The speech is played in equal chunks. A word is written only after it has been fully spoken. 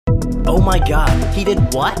Oh my god, he did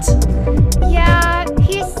what? Yeah,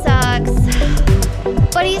 he sucks.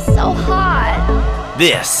 But he's so hot.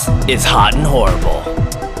 This is Hot and Horrible.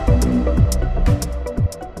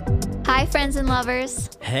 Hi, friends and lovers.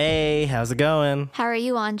 Hey, how's it going? How are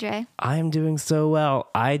you, Andre? I'm doing so well.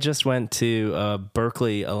 I just went to a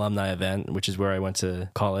Berkeley alumni event, which is where I went to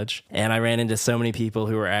college, and I ran into so many people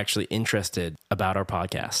who were actually interested about our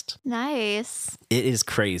podcast. Nice. It is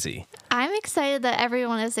crazy. I'm excited that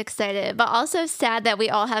everyone is excited, but also sad that we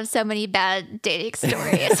all have so many bad dating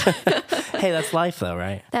stories. Hey, that's life though,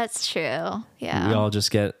 right? That's true. Yeah. We all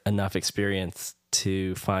just get enough experience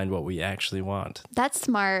to find what we actually want. That's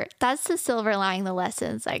smart. That's the silver lining, the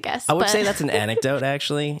lessons, I guess. I would say that's an anecdote,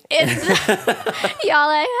 actually. Y'all,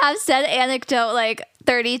 I have said anecdote like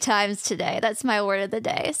 30 times today. That's my word of the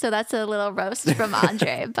day. So that's a little roast from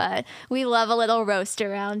Andre, but we love a little roast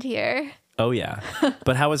around here. Oh, yeah.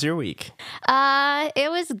 But how was your week?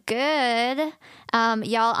 It was good.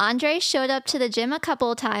 Y'all, Andre showed up to the gym a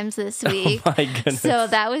couple of times this week. Oh, my goodness. So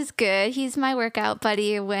that was good. He's my workout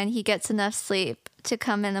buddy when he gets enough sleep to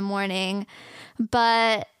come in the morning.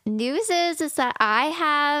 But news is that I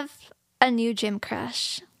have a new gym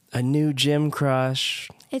crush. A new gym crush.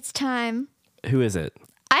 It's time. Who is it?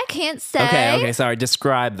 I can't say. Okay, sorry.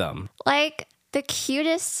 Describe them. Like the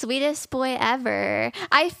cutest, sweetest boy ever.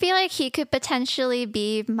 I feel like he could potentially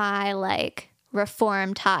be my like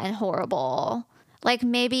reformed hot and horrible. Like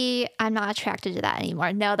maybe I'm not attracted to that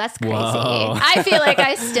anymore. No, that's crazy. Whoa. I feel like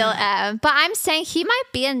I still am. But I'm saying he might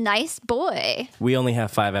be a nice boy. We only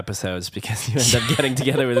have 5 episodes because you end up getting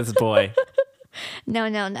together with this boy.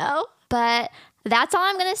 No. But that's all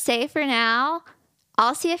I'm going to say for now.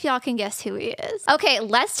 I'll see if y'all can guess who he is. Okay,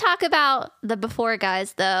 let's talk about the before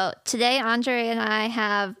guys, though. Today, Andre and I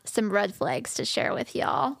have some red flags to share with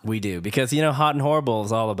y'all. We do, because, you know, Hot and Horrible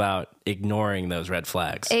is all about ignoring those red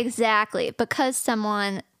flags. Exactly, because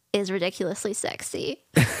someone is ridiculously sexy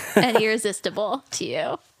and irresistible to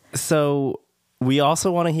you. So we also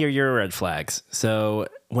want to hear your red flags. So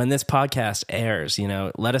when this podcast airs, you know,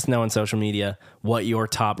 let us know on social media what your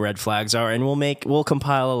top red flags are, and we'll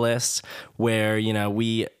compile a list where, you know,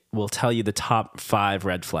 we will tell you the top 5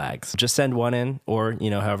 red flags. Just send one in, or, you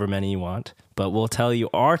know, however many you want. But we'll tell you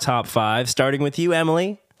our top 5, starting with you,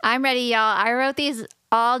 Emily. I'm ready, y'all. I wrote these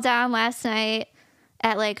all down last night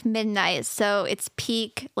at like midnight, so it's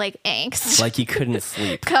peak like angst. Like you couldn't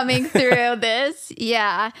sleep. Coming through this.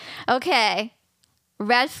 Yeah. Okay.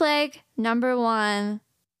 Red flag number 1.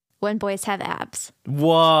 When boys have abs.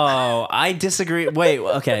 Whoa, I disagree. Wait,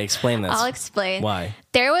 okay, explain this. I'll explain. Why?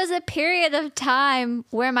 There was a period of time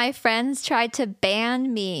where my friends tried to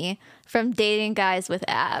ban me from dating guys with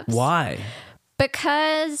abs. Why?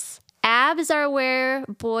 Because abs are where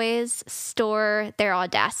boys store their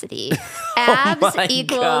audacity. Abs Oh my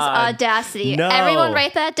equals God. audacity. No. Everyone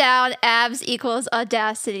write that down. Abs equals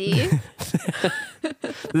audacity.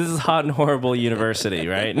 This is Hot and Horrible University,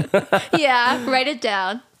 right? Yeah, write it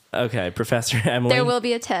down. Okay, Professor Emily. There will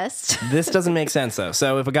be a test. This doesn't make sense, though.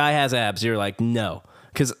 So if a guy has abs, you're like, no.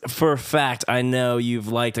 Because for a fact, I know you've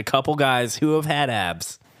liked a couple guys who have had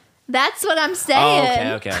abs. That's what I'm saying.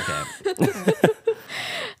 Oh, okay.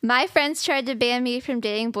 My friends tried to ban me from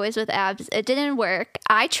dating boys with abs. It didn't work.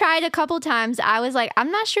 I tried a couple times. I was like,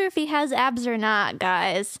 I'm not sure if he has abs or not,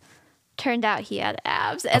 guys. Turned out he had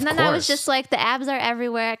abs. And then I was just like, the abs are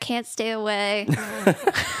everywhere. I can't stay away.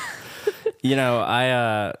 You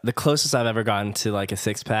know, the closest I've ever gotten to like a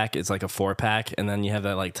 6-pack is like a 4-pack, and then you have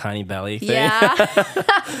that like tiny belly thing. Yeah.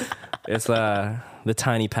 It's the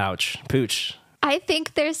tiny pooch. I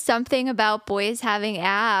think there's something about boys having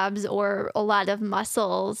abs or a lot of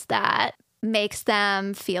muscles that makes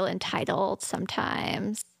them feel entitled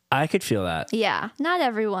sometimes. I could feel that. Yeah, not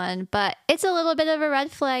everyone, but it's a little bit of a red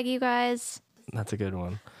flag, you guys. That's a good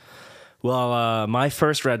one. Well, my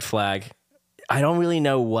first red flag, I don't really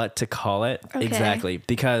know what to call it exactly,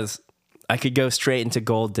 because I could go straight into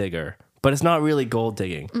gold digger, but it's not really gold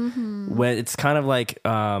digging. Mm-hmm. When it's kind of like,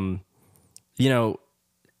 you know,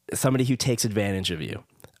 somebody who takes advantage of you.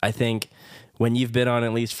 I think when you've been on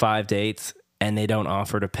at least 5 dates and they don't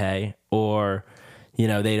offer to pay, or, you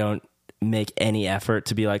know, they don't make any effort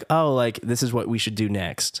to be like, oh, like this is what we should do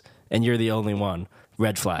next, and you're the only one,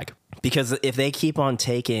 red flag. Because if they keep on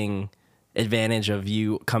taking advantage of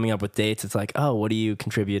you coming up with dates, it's like, oh, what are you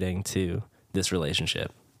contributing to this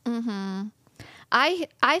relationship? Mm-hmm.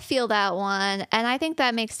 I feel that one, and I think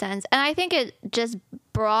that makes sense. And I think it just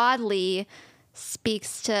broadly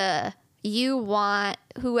speaks to you want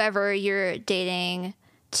whoever you're dating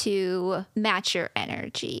to match your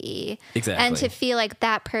energy. Exactly. And to feel like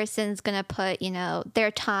that person's going to put, you know,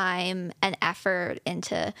 their time and effort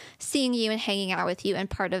into seeing you and hanging out with you. And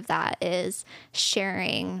part of that is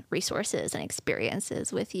sharing resources and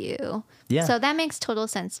experiences with you. Yeah. So that makes total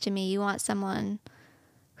sense to me. You want someone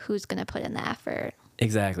who's going to put in the effort.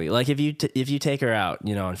 Exactly. Like if you take her out,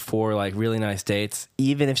 you know, on 4 like really nice dates,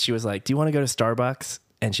 even if she was like, "Do you want to go to Starbucks?"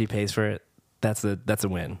 and she pays for it, that's a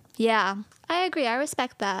win. Yeah, I agree. I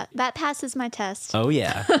respect that. That passes my test. Oh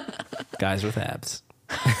yeah. Guys with abs.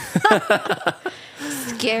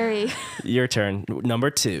 Scary. Your turn. Number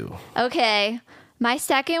 2. Okay. My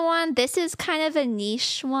second one, this is kind of a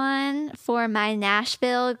niche one for my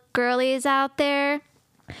Nashville girlies out there.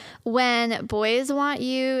 When boys want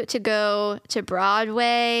you to go to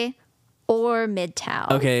Broadway or Midtown.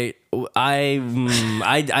 Okay,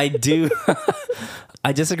 I do.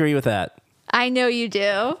 I disagree with that. I know you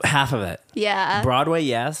do. Half of it. Yeah. Broadway,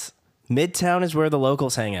 yes. Midtown is where the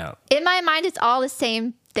locals hang out. In my mind, it's all the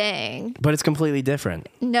same thing. But it's completely different.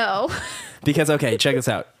 No. Because, okay, check this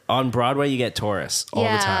out. On Broadway, you get tourists all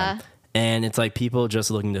the time. And it's like people just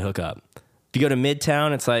looking to hook up. If you go to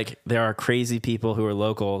Midtown, it's like there are crazy people who are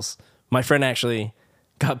locals. My friend actually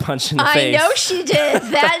got punched in the face. I know she did.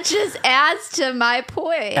 That just adds to my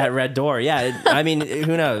point. At Red Door. Yeah. I mean,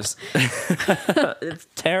 who knows? It's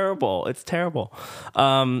terrible. It's terrible.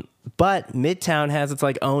 But Midtown has its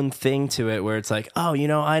like own thing to it where it's like, oh, you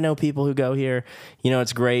know, I know people who go here. You know,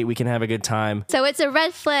 it's great. We can have a good time. So it's a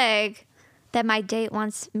red flag that my date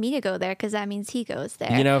wants me to go there because that means he goes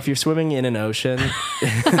there. You know, if you're swimming in an ocean,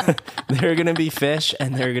 there are going to be fish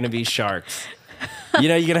and there are going to be sharks. You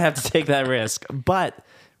know, you're going to have to take that risk. But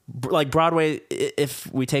like Broadway,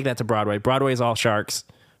 if we take that to Broadway, Broadway is all sharks.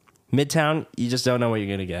 Midtown, you just don't know what you're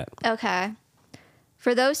going to get. Okay.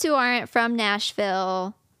 For those who aren't from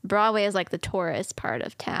Nashville, Broadway is like the tourist part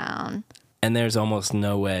of town. And there's almost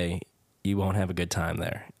no way you won't have a good time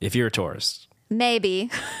there if you're a tourist. Maybe.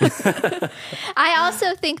 I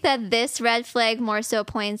also think that this red flag more so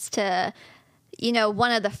points to, you know,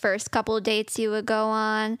 one of the first couple of dates you would go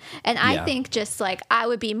on. And I think just like I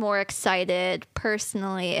would be more excited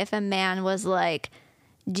personally if a man was like,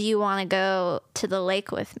 do you want to go to the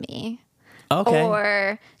lake with me? Okay.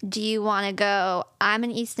 Or do you want to go, I'm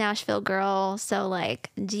an East Nashville girl, so like,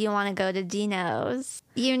 do you want to go to Dino's?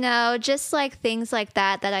 You know, just like things like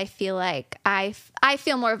that I feel like I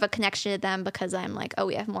feel more of a connection to them because I'm like, oh,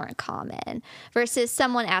 we have more in common. Versus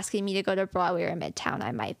someone asking me to go to Broadway or Midtown,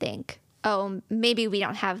 I might think, oh, maybe we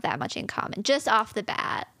don't have that much in common, just off the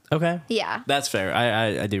bat. Okay. Yeah. That's fair.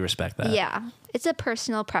 I do respect that. Yeah. It's a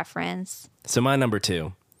personal preference. So my number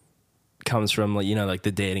 2 comes from, you know, like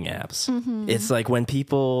the dating apps. Mm-hmm. It's like when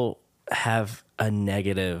people have a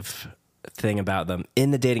negative thing about them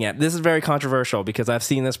in the dating app. This is very controversial because I've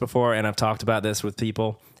seen this before and I've talked about this with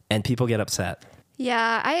people and people get upset.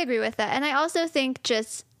 Yeah, I agree with that. And I also think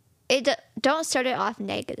just don't start it off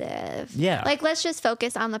negative. Yeah. Like, let's just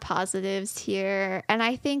focus on the positives here. And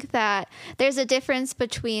I think that there's a difference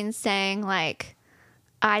between saying like,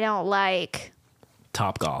 I don't like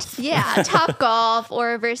Topgolf. Yeah, Topgolf,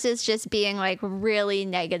 or versus just being like really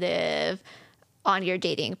negative on your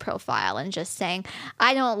dating profile and just saying,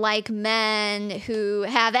 I don't like men who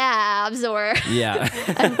have abs, or Yeah.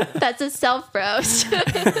 that's a self roast.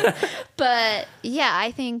 But yeah,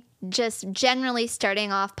 I think just generally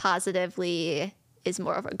starting off positively is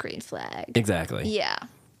more of a green flag. Exactly. Yeah.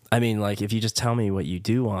 I mean, like, if you just tell me what you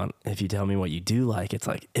do want, if you tell me what you do like, it's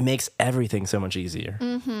like, it makes everything so much easier.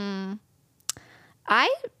 Mm-hmm.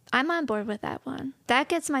 I'm on board with that one. That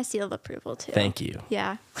gets my seal of approval too. Thank you.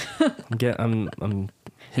 Yeah. I'm hitting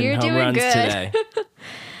You're home doing runs good. today.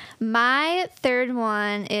 My third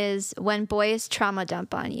one is when boys trauma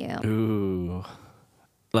dump on you. Ooh.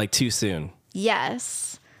 Like too soon.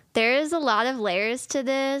 Yes. There is a lot of layers to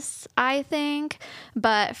this, I think.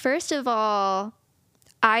 But first of all,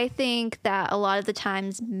 I think that a lot of the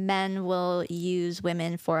times men will use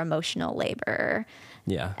women for emotional labor.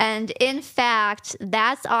 Yeah. And in fact,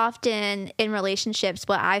 that's often in relationships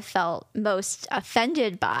what I felt most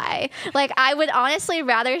offended by. Like, I would honestly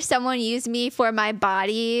rather someone use me for my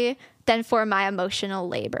body than for my emotional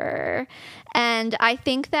labor. And I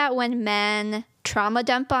think that when men trauma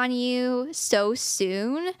dump on you so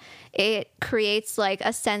soon, it creates like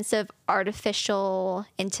a sense of artificial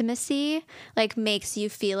intimacy, like makes you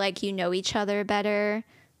feel like you know each other better,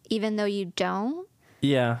 even though you don't.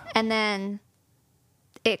 Yeah. And then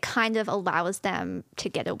it kind of allows them to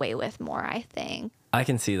get away with more, I think. I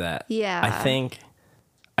can see that. Yeah. I think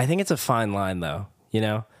it's a fine line though, you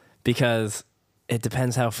know, because it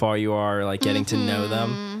depends how far you are like getting to know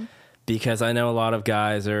them. because I know a lot of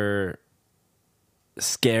guys are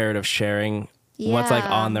scared of sharing what's like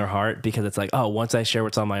on their heart, because it's like, oh, once I share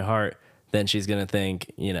what's on my heart, then she's going to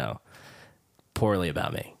think, poorly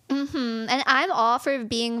about me. And I'm all for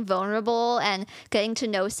being vulnerable and getting to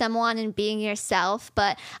know someone and being yourself,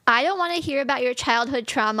 but I don't want to hear about your childhood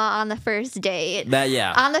trauma on the first date.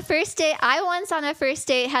 On the first date, I once on a first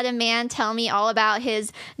date had a man tell me all about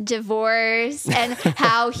his divorce and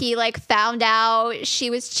how he like found out she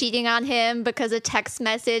was cheating on him because a text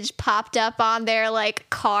message popped up on their like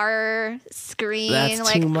car screen. That's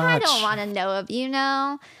like, too much. I don't want to know of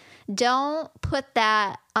Don't put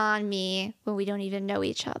that on me when we don't even know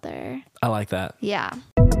each other. I like that. Yeah.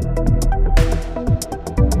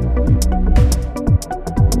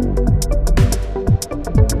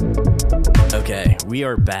 Okay, we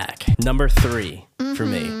are back. Number 3 for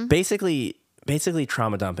me. Basically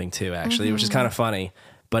trauma dumping too, actually, which is kind of funny.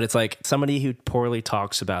 But it's like somebody who poorly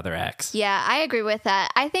talks about their ex. Yeah, I agree with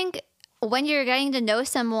that. I think when you're getting to know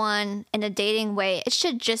someone in a dating way, it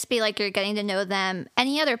should just be like you're getting to know them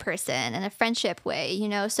any other person in a friendship way,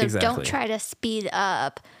 So Don't try to speed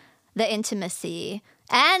up the intimacy.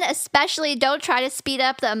 And especially don't try to speed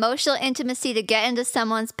up the emotional intimacy to get into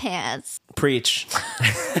someone's pants. Preach.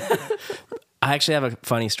 I actually have a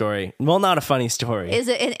funny story. Well, not a funny story. Is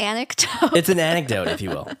it an anecdote? It's an anecdote, if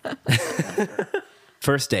you will.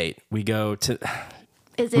 First date, we go to...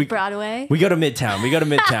 Is it Broadway? We go to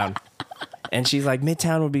Midtown. And she's like,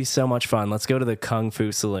 Midtown would be so much fun. Let's go to the Kung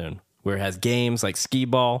Fu Saloon, where it has games like skee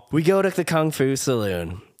ball. We go to the Kung Fu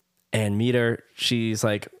Saloon and meet her. She's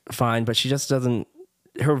like, fine, but she just doesn't...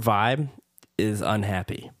 Her vibe is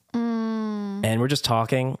unhappy. And we're just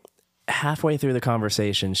talking. Halfway through the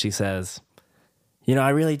conversation, she says, I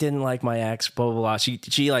really didn't like my ex, blah, blah, blah.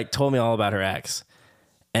 She like told me all about her ex.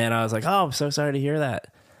 And I was like, oh, I'm so sorry to hear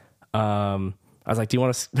that. I was like, do you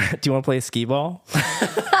want to play skee ball?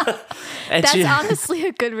 That's honestly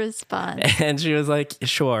a good response. And she was like,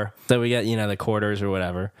 sure. So we get, the quarters or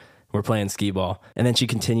whatever. We're playing skee ball. And then she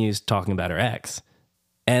continues talking about her ex.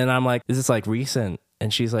 And I'm like, is this like recent?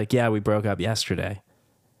 And she's like, yeah, we broke up yesterday.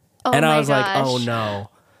 And I was like, oh no.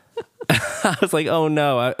 I was like, oh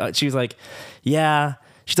no. She was like, yeah.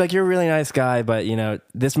 She's like, you're a really nice guy, but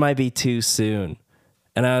this might be too soon.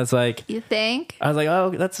 And I was like, you think? I was like, oh,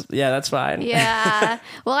 that's fine. Yeah.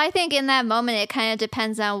 Well, I think in that moment, it kind of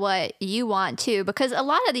depends on what you want too, because a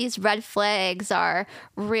lot of these red flags are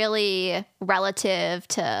really relative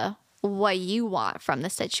to what you want from the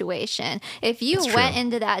situation. If you went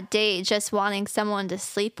into that date just wanting someone to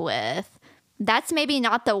sleep with, that's maybe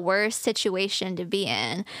not the worst situation to be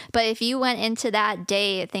in. But if you went into that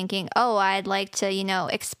date thinking, oh, I'd like to,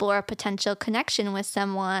 explore a potential connection with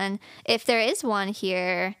someone, if there is one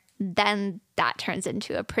here, then that turns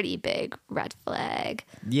into a pretty big red flag.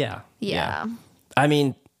 Yeah. I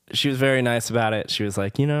mean, she was very nice about it. She was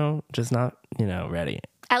like, just not, ready.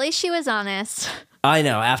 At least she was honest. I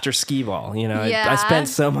know, after skee ball, I spent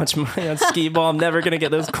so much money on skee ball. I'm never going to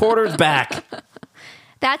get those quarters back.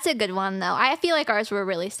 That's a good one, though. I feel like ours were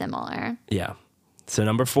really similar. Yeah. So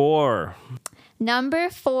number 4.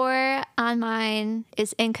 Number 4 on mine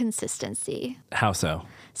is inconsistency. How so?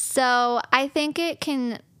 So I think it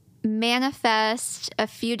can manifest a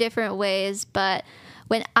few different ways, but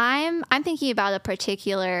when I'm thinking about a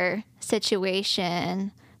particular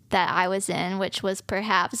situation that I was in, which was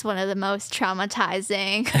perhaps one of the most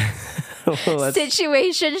traumatizing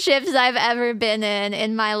situationships I've ever been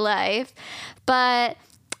in my life. But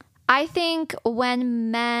I think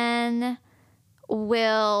when men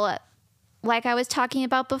will, like I was talking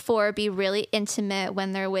about before, be really intimate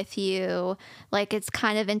when they're with you, like it's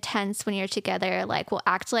kind of intense when you're together, like will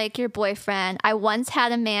act like your boyfriend. I once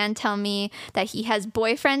had a man tell me that he has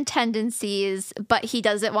boyfriend tendencies, but he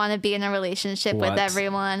doesn't want to be in a relationship with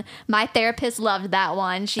everyone. My therapist loved that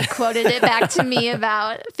one. She quoted it back to me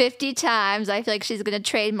about 50 times. I feel like she's going to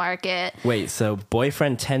trademark it. Wait, so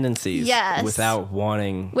boyfriend tendencies without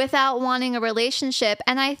wanting a relationship.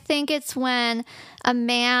 And I think it's when a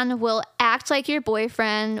man will act like your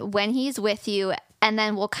boyfriend when he's with you and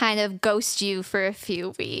then will kind of ghost you for a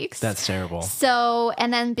few weeks. That's terrible. So,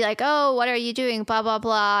 and then be like, oh, what are you doing? Blah, blah,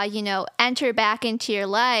 blah. Enter back into your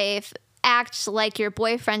life, act like your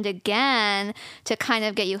boyfriend again to kind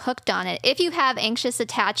of get you hooked on it. If you have anxious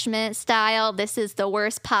attachment style, this is the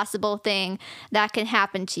worst possible thing that can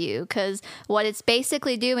happen to you, because what it's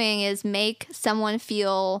basically doing is make someone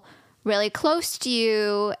feel really close to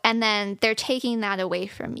you, and then they're taking that away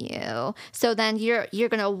from you. So then you're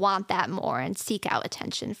going to want that more and seek out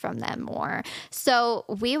attention from them more. So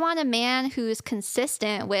we want a man who's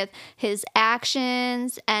consistent with his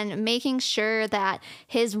actions and making sure that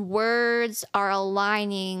his words are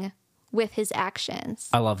aligning with his actions.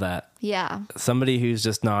 I love that. Yeah. Somebody who's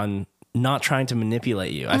just not trying to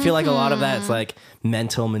manipulate you. I feel like a lot of that's like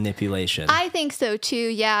mental manipulation. I think so too,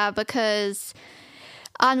 yeah, because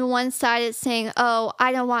on one side it's saying, oh,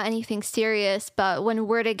 I don't want anything serious, but when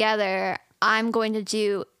we're together, I'm going to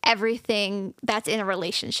do everything that's in a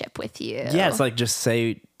relationship with you. Yeah, it's like just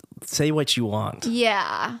say what you want.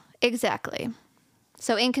 Yeah, exactly.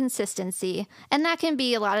 So inconsistency. And that can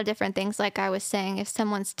be a lot of different things, like I was saying. If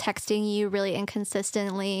someone's texting you really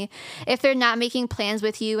inconsistently, if they're not making plans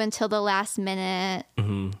with you until the last minute,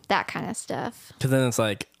 that kind of stuff. Because then it's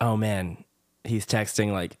like, oh man, he's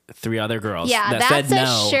texting like 3 other girls. Yeah, that that's said a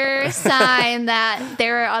no. sure sign that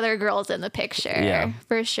there are other girls in the picture. Yeah.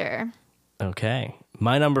 For sure. Okay.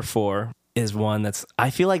 My number 4 is one that's, I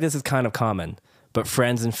feel like this is kind of common, but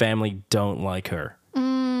friends and family don't like her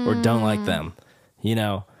or don't like them. You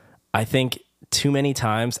know, I think too many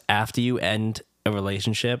times after you end a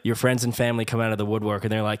relationship, your friends and family come out of the woodwork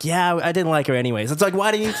and they're like, yeah, I didn't like her anyways. It's like,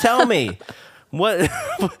 why didn't you tell me? What?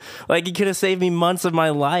 Like, you could have saved me months of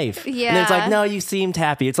my life. Yeah. And it's like, no, you seemed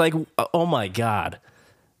happy. It's like, oh my God.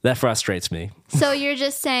 That frustrates me. So you're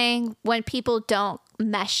just saying when people don't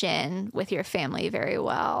mesh in with your family very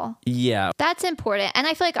well. Yeah. That's important. And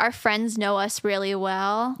I feel like our friends know us really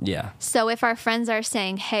well. Yeah. So if our friends are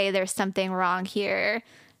saying, hey, there's something wrong here,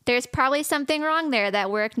 there's probably something wrong there that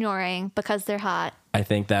we're ignoring because they're hot. I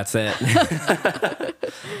think that's it.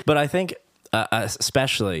 But I think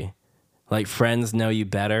especially like friends know you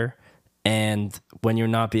better. And when you're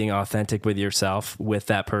not being authentic with yourself with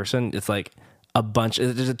that person, it's like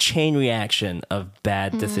there's a chain reaction of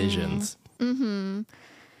bad decisions. Mm-hmm.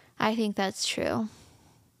 I think that's true.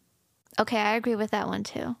 Okay, I agree with that one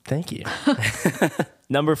too. Thank you.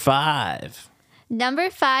 Number 5. Number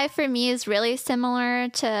 5 for me is really similar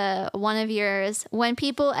to one of yours. When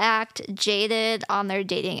people act jaded on their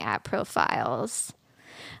dating app profiles.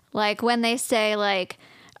 Like when they say like,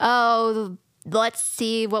 oh, let's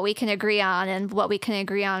see what we can agree on, and what we can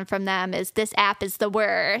agree on from them is this app is the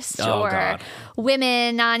worst. Oh, or God.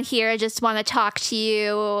 Women on here just want to talk to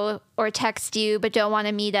you or text you but don't want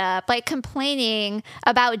to meet up. Like complaining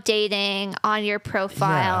about dating on your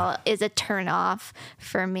profile is a turnoff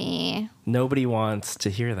for me. Nobody wants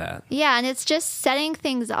to hear that. Yeah, and it's just setting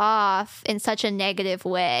things off in such a negative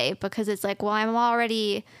way because it's like, well, I'm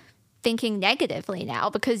already thinking negatively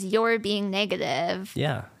now because you're being negative.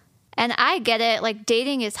 Yeah. And I get it, like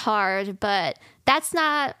dating is hard, but that's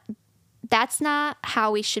not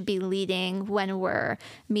how we should be leading when we're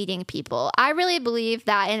meeting people. I really believe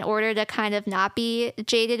that in order to kind of not be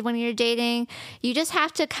jaded when you're dating, you just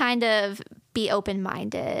have to kind of be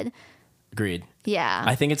open-minded. Agreed. Yeah.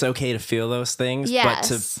 I think it's okay to feel those things, Yes.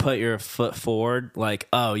 but to put your foot forward, like,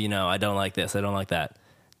 oh, I don't like this, I don't like that.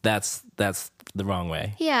 That's the wrong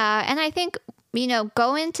way. Yeah, and I think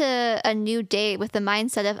go into a new date with the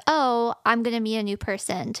mindset of, oh, I'm going to meet a new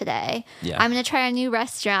person today. Yeah. I'm going to try a new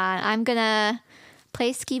restaurant. I'm going to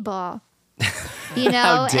play skee ball.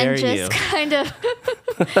 How dare and just you. kind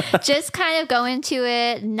of go into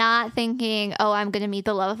it not thinking, oh, I'm going to meet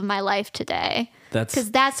the love of my life today. Because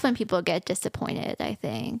that's when people get disappointed, I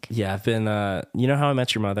think. Yeah, I've been, you know How I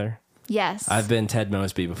Met Your Mother? Yes. I've been Ted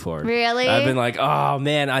Mosby before. Really? I've been like, oh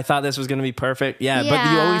man, I thought this was going to be perfect. Yeah,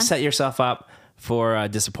 but you always set yourself up for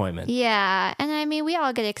disappointment. Yeah. And I mean, we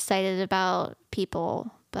all get excited about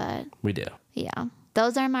people, but We do. yeah.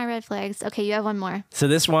 Those are my red flags. Okay, you have one more. So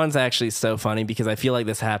this one's actually so funny because I feel like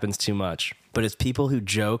this happens too much, but it's people who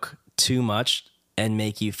joke too much and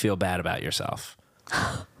make you feel bad about yourself.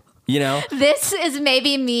 This is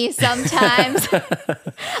maybe me sometimes.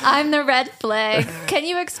 I'm the red flag. Can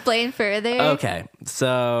you explain further? Okay.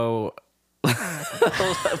 So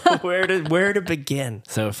where to begin?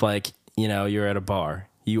 So if like, you're at a bar,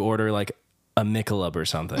 you order like a Michelob or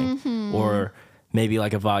something, or maybe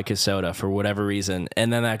like a vodka soda for whatever reason.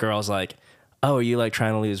 And then that girl's like, oh, are you like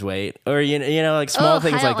trying to lose weight? Or, like small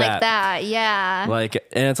things I don't like like that. Yeah. Like,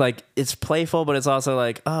 and it's like, it's playful, but it's also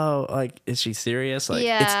like, oh, like, is she serious? Like,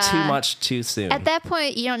 it's too much too soon. At that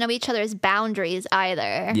point, you don't know each other's boundaries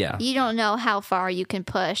either. Yeah. You don't know how far you can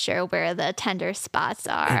push or where the tender spots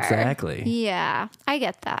are. Exactly. Yeah. I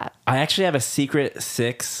get that. I actually have a secret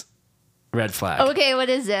 6 red flag. Okay, what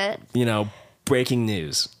is it? Breaking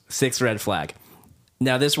news. 6 red flag.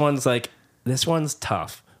 Now, this one's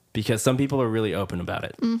tough because some people are really open about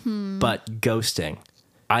it. Mm-hmm. But ghosting.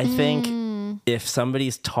 I think if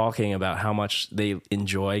somebody's talking about how much they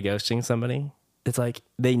enjoy ghosting somebody, it's like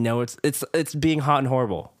they know it's being hot and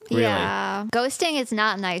horrible. Really. Yeah. Ghosting is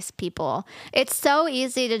not nice, people. It's so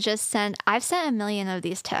easy to just send. I've sent a million of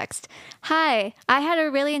these texts. Hi, I have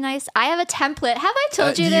a template. Have I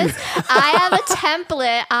told you this? I have a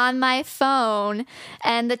template on my phone,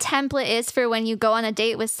 and the template is for when you go on a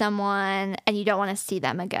date with someone and you don't want to see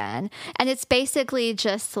them again. And it's basically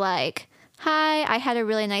just like, hi, I had a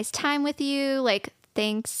really nice time with you. Like,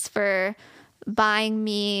 thanks for buying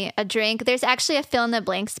me a drink. There's actually a fill in the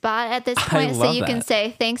blank spot at this point, so you can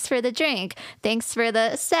say thanks for the drink, thanks for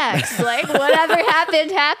the sex, like whatever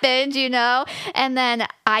happened, you know. And then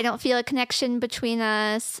I don't feel a connection between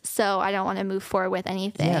us, so I don't want to move forward with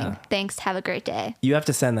anything. Yeah. Thanks, have a great day. You have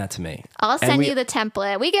to send that to me. I'll send you the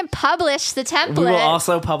template. We can publish the template. We will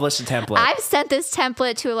also publish the template. I've sent this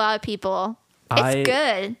template to a lot of people. It's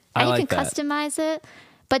good, and you can customize it.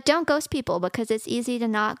 But don't ghost people, because it's easy to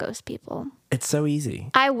not ghost people. It's so easy.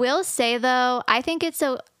 I will say, though,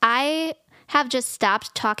 I have just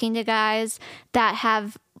stopped talking to guys that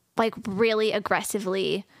have like really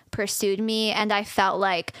aggressively pursued me, and I felt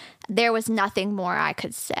like there was nothing more I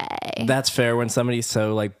could say. That's fair. When somebody's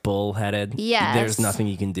so like bullheaded, yes, there's nothing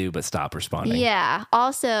you can do but stop responding. Yeah.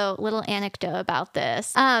 Also, little anecdote about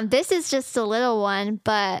this. This is just a little one,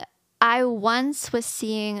 but I once was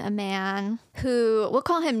seeing a man who, we'll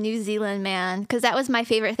call him New Zealand man, because that was my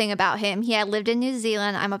favorite thing about him. He had lived in New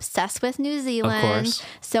Zealand. I'm obsessed with New Zealand. Of course.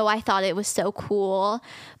 So I thought it was so cool.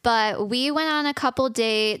 But we went on a couple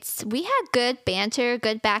dates. We had good banter,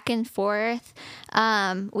 good back and forth.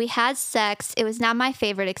 We had sex. It was not my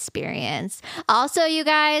favorite experience. Also, you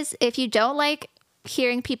guys, if you don't like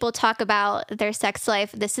hearing people talk about their sex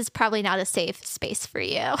life, this is probably not a safe space for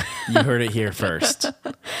you. You heard it here first.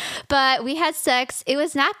 But we had sex. It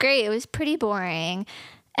was not great. It was pretty boring.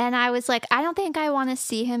 And I was like, I don't think I want to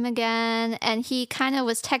see him again. And he kind of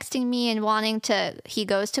was texting me and he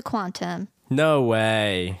goes to Quantum. No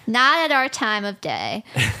way. Not at our time of day.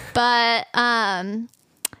 But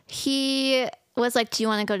he was like, do you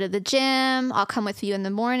want to go to the gym? I'll come with you in the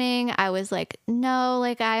morning. I was like, no,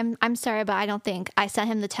 like I'm sorry, but I don't think. I sent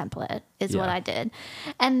him the template is what I did.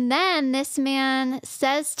 And then this man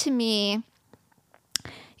says to me,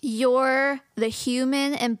 you're the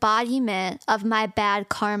human embodiment of my bad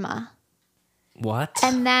karma. What?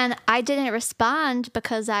 And then I didn't respond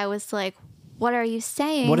because I was like, what are you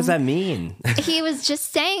saying? What does that mean? He was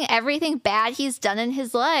just saying everything bad he's done in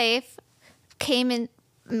his life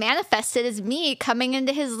manifested as me coming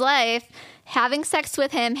into his life, having sex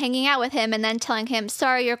with him, hanging out with him, and then telling him,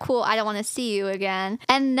 sorry, you're cool, I don't want to see you again.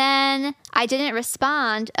 And then I didn't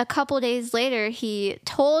respond. A couple days later, he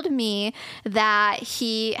told me that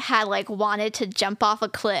he had like wanted to jump off a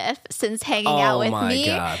cliff since hanging out with me.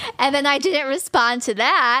 God. And then I didn't respond to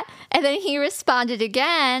that. And then he responded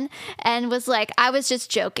again and was like, I was just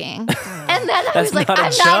joking. And then I was like,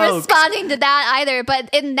 I'm not responding to that either. But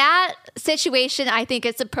in that situation, I think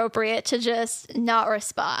it's appropriate to just not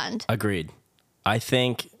respond. Agreed. I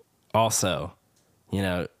think also,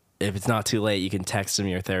 if it's not too late, you can text him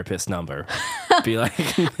your therapist's number. Be like,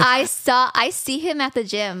 I see him at the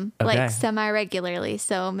gym like semi-regularly,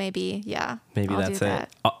 so maybe that's it.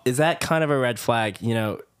 Is that kind of a red flag?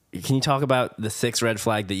 Can you talk about the 6th red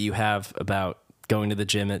flag that you have about going to the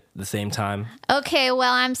gym at the same time? Okay,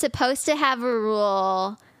 well, I'm supposed to have a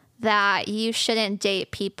rule that you shouldn't date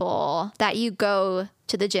people that you go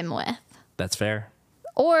to the gym with. That's fair.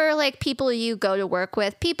 Or like people you go to work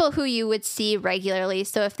with, people who you would see regularly.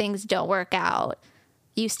 So if things don't work out,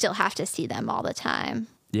 you still have to see them all the time.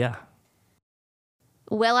 Yeah.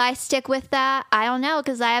 Will I stick with that? I don't know,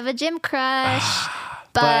 because I have a gym crush.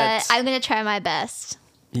 but I'm going to try my best.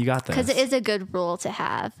 You got this. Because it is a good rule to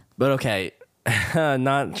have. But okay,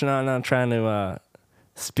 not trying to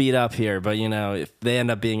speed up here, but if they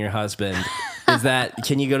end up being your husband,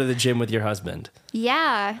 can you go to the gym with your husband?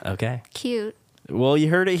 Yeah. Okay. Cute. Well, you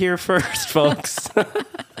heard it here first, folks.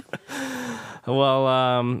 Well,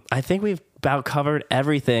 I think we've about covered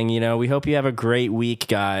everything. We hope you have a great week,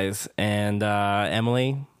 guys. And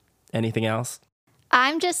Emily, anything else?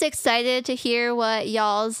 I'm just excited to hear what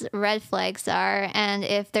y'all's red flags are, and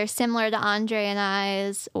if they're similar to Andre and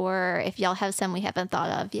I's, or if y'all have some we haven't thought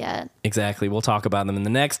of yet. Exactly. We'll talk about them in the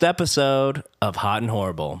next episode of Hot and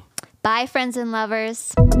Horrible. Bye, friends and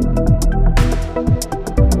lovers.